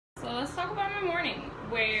let's talk about my morning,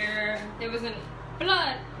 where there was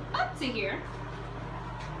blood up to here,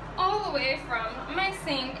 all the way from my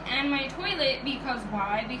sink and my toilet. Because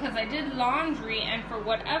why? Because I did laundry, and for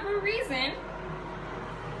whatever reason,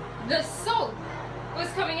 the soap was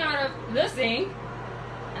coming out of the sink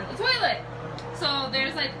and the toilet. So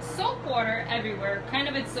there's like soap water everywhere. Kind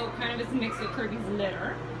of it's soap, kind of it's mixed with Kirby's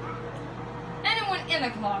litter. And it went in the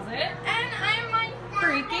closet, and I'm like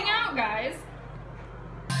freaking out, guys.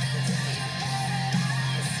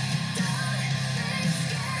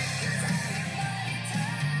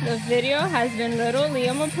 The video has been Little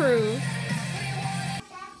Liam approved.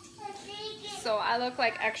 So I look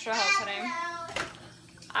like extra hell today.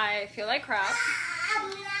 I feel like crap.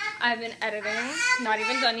 I've been editing, not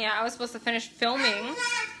even done yet. I was supposed to finish filming.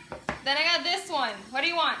 Then I got this one. What do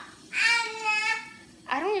you want?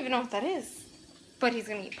 I don't even know what that is. But he's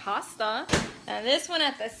gonna eat pasta. And this one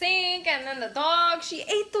at the sink, and then the dog. She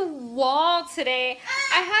ate the wall today.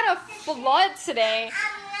 I had a flood today.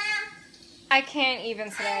 I can't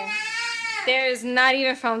even today. There's not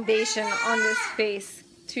even foundation on this face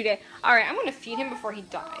today. Alright, I'm gonna feed him before he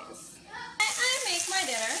dies. I make my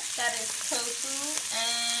dinner. That is tofu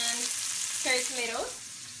and cherry tomatoes.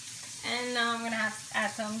 And now I'm gonna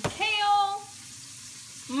add some kale,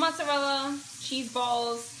 mozzarella, cheese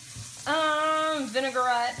balls,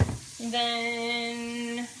 vinaigrette. And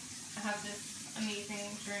then I have this amazing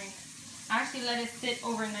drink. I actually let it sit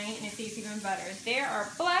overnight and it tastes even better. There are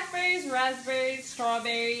blackberries, raspberries,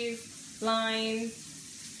 strawberries,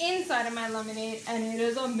 limes inside of my lemonade, and it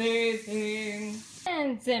is amazing.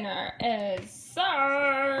 And dinner is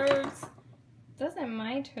served. Doesn't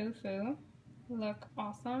my tofu look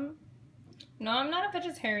awesome? No, I'm not a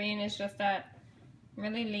vegetarian. It's just that I'm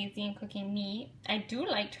really lazy in cooking meat. I do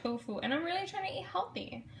like tofu, and I'm really trying to eat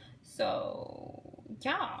healthy. So,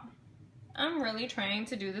 yeah. I'm really trying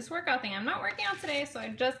to do this workout thing. I'm not working out today, so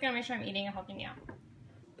I'm just gonna make sure I'm eating a healthy meal.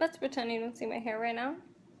 Let's pretend you don't see my hair right now.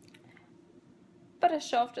 But a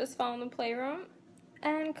shelf just fell in the playroom,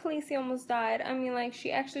 and Khaleesi almost died. I mean, like, she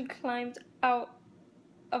actually climbed out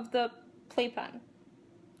of the playpen.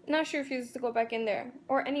 Now she refuses to go back in there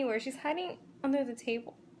or anywhere. She's hiding under the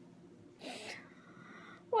table.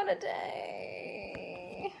 What a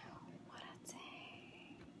day. What a day.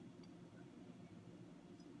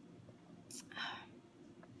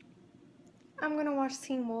 I'm gonna watch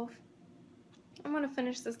Teen Wolf. I'm gonna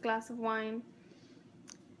finish this glass of wine.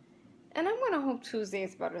 And I'm gonna hope Tuesday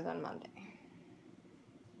is better than Monday.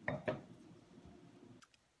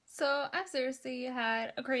 So I seriously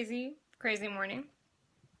had a crazy morning.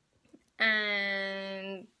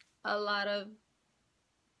 And a lot of,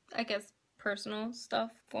 I guess, personal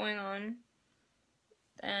stuff going on.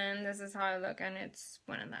 And this is how I look, and it's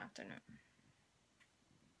 1 in the afternoon.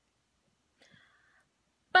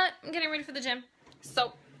 But I'm getting ready for the gym.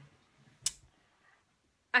 So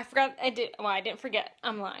I didn't forget.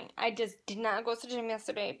 I'm lying. I just did not go to the gym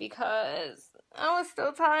yesterday because I was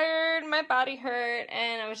still tired, my body hurt,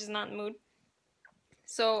 and I was just not in the mood.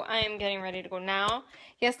 So I am getting ready to go now.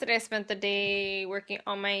 Yesterday I spent the day working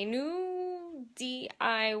on my new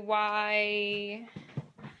DIY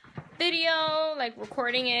video, like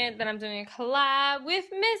recording it. Then I'm doing a collab with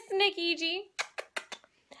Miss Nikki G.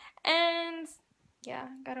 And yeah,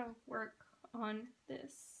 gotta work on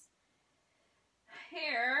this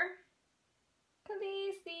hair.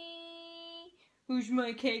 Khaleesi, who's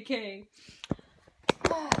my KK?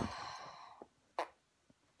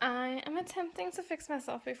 I am attempting to fix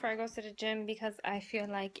myself before I go to the gym because I feel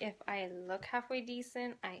like if I look halfway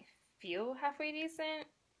decent, I feel halfway decent,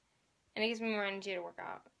 and it gives me more energy to work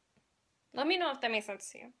out. Let me know if that makes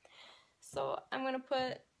sense to you. So I'm gonna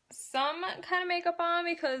put some kind of makeup on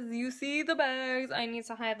because you see the bags. I need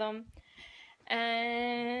to hide them.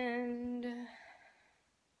 And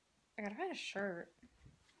I gotta find a shirt.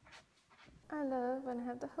 I love when I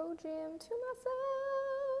have the whole gym to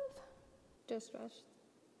myself. Just rushed.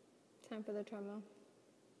 Time for the treadmill.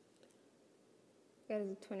 Gotta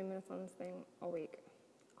do 20 minutes on this thing a week.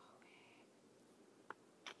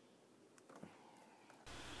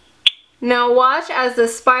 Now watch as the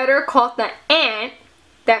spider caught the ant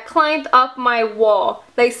that climbed up my wall.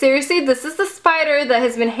 Like, seriously, this is the spider that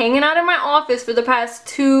has been hanging out in my office for the past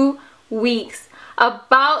 2 weeks.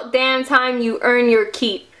 About damn time you earn your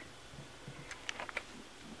keep.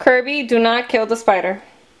 Kirby, do not kill the spider.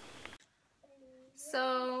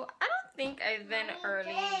 So, I don't think I've been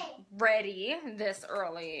ready this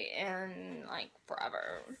early in like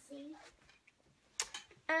forever.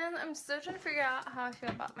 And I'm still trying to figure out how I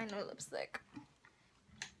feel about my new lipstick.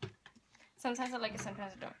 Sometimes I like it,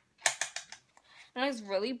 sometimes I don't. And it's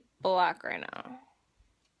really black right now.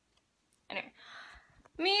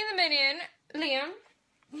 Me and the minion, Liam,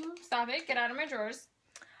 stop it, get out of my drawers,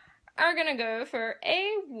 are gonna go for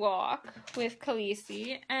a walk with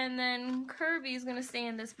Khaleesi, and then Kirby's gonna stay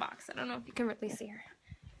in this box. I don't know if you can really see her.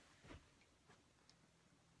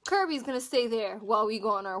 Kirby's gonna stay there while we go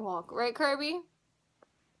on our walk. Right, Kirby?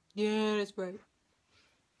 Yeah, that's right.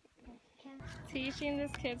 Teaching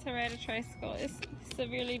this kid to ride a tricycle is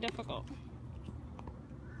severely difficult.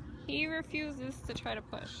 He refuses to try to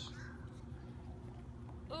push.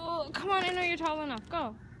 Oh, come on, I know you're tall enough.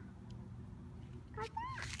 Go.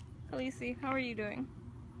 Khaleesi, how are you doing?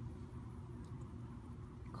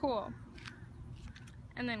 Cool.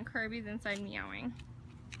 And then Kirby's inside meowing.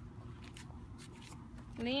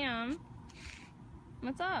 Liam,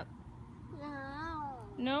 what's up? No.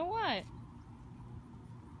 No what?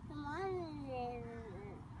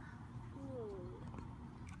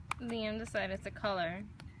 Liam decided to color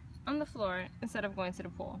on the floor instead of going to the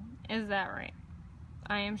pool. Is that right?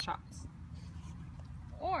 I am shocked.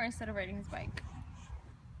 Or instead of riding his bike.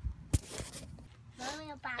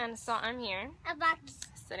 And so I'm here,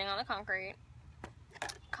 sitting on the concrete,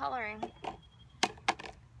 coloring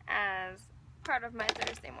as part of my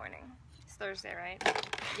Thursday morning. It's Thursday, right?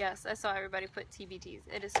 Yes, I saw everybody put TBTs.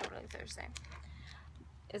 It is totally Thursday.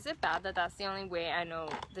 Is it bad that that's the only way I know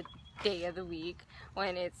the day of the week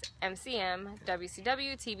when it's MCM,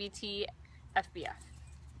 WCW, TBT, FBF?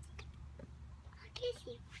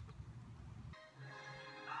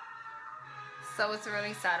 So what's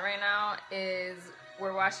really sad right now is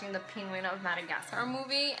we're watching the Penguin of Madagascar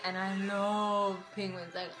movie, and I love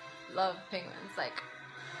penguins. I love penguins, like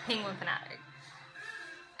penguin fanatic.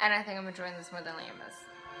 And I think I'm enjoying this more than Liam is.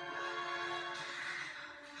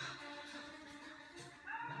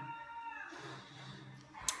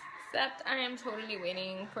 Except I am totally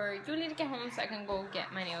waiting for Julie to get home so I can go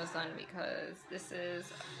get my nails done, because this is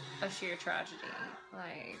a sheer tragedy.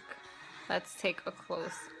 Like, let's take a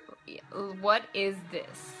close look. What is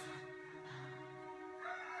this?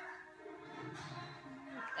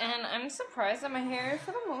 And I'm surprised that my hair,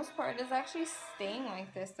 for the most part, is actually staying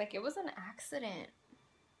like this. Like, it was an accident.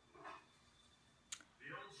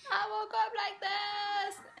 I woke up like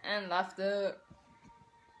this and left it.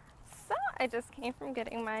 So, I just came from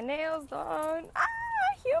getting my nails done. Ah,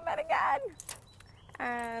 human again.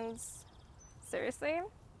 And seriously,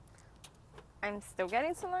 I'm still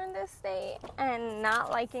getting to learn this state and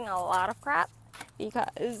not liking a lot of crap,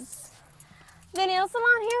 because the nail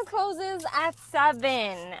salon here closes at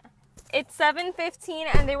 7. It's 7:15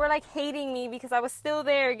 and they were like hating me because I was still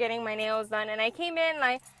there getting my nails done, and I came in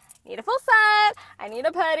like, need a full set, I need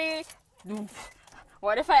a pedi.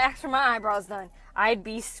 What if I asked for my eyebrows done? I'd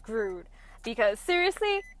be screwed, because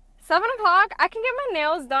seriously, 7 o'clock, I can get my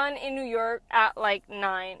nails done in New York at like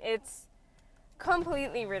 9. It's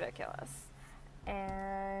completely ridiculous.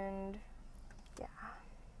 And yeah,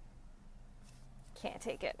 can't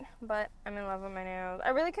take it. But I'm in love with my nails. I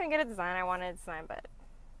really couldn't get a design I wanted to design, but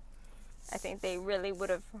I think they really would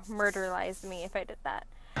have murderized me if I did that.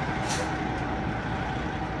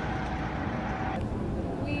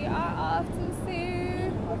 We are off to see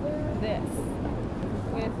this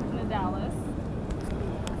with Nadalis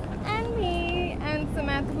and me and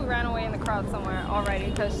Samantha, who ran away in the crowd somewhere already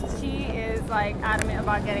because she is like adamant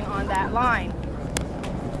about getting on that line.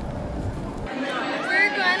 We're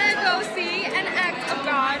gonna go see an act of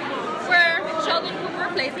God where Sheldon Cooper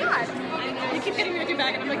plays God. You keep hitting me with your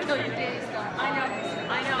back and I'm gonna kill you. I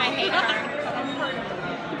know. I hate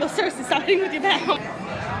her. Well, seriously, stop hitting with your back.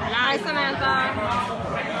 Hi, Samantha.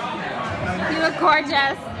 You look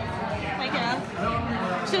gorgeous. Thank you.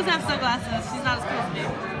 She doesn't have sunglasses. She's not as cool as me.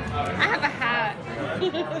 I have a hat.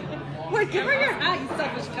 Wait, give her your hat, you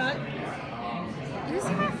selfish cunt. You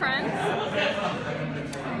see my friends?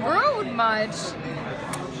 Rude much.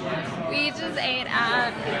 We just ate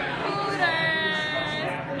at Hooters.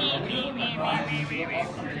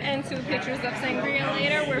 And 2 pictures of sangria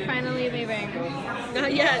later, we're finally leaving.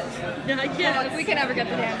 Not yet. Not yet. Well, if we can ever get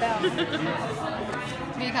the damn bell.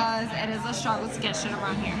 Because it is a struggle to get shit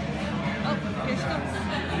around here. Oh, here she comes.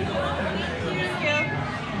 Thank you.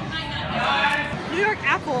 New York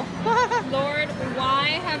apple. Lord,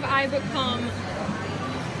 why have I become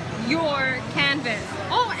your canvas?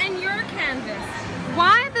 Oh, and your canvas.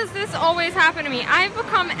 Why does this always happen to me? I've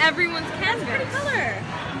become everyone's canvas. Pretty color.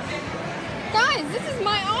 Guys, this is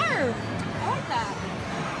my arm. I like that.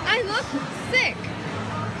 I look sick.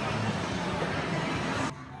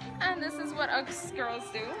 And this is what us girls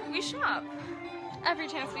do. We shop every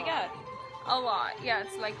chance we get. A lot. Yeah,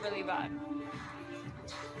 it's like really bad.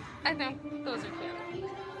 I think those are cute.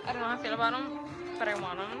 I don't know how I feel about them. but I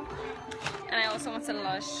want them. And I also want some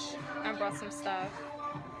Lush. I brought some stuff.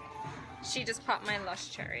 She just popped my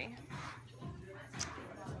Lush cherry.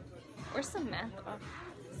 Where's Samantha?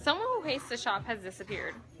 Someone who hates to shop has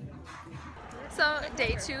disappeared. So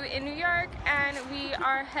day 2 in New York, and we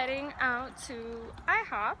are heading out to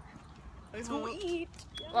IHOP. Let's go eat.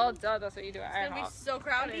 Well, duh, that's what you do at It's gonna be IHOP. so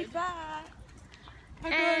crowded.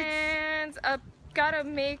 And gotta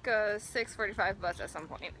make a 6:45 bus at some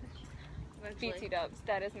point. BT dubs,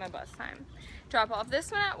 that is my bus time. Drop off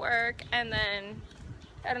this one at work, and then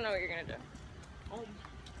I don't know what you're gonna do. Home.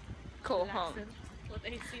 Cool, home. With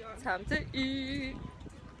AC on. Time to eat.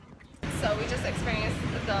 So we just experienced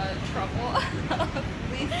the trouble.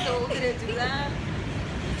 We still didn't do that.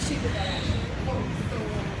 She did that actually.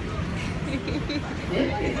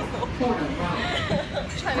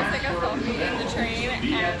 Trying to take a selfie in the train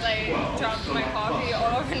and like dropped my coffee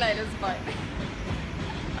all over Nida's butt.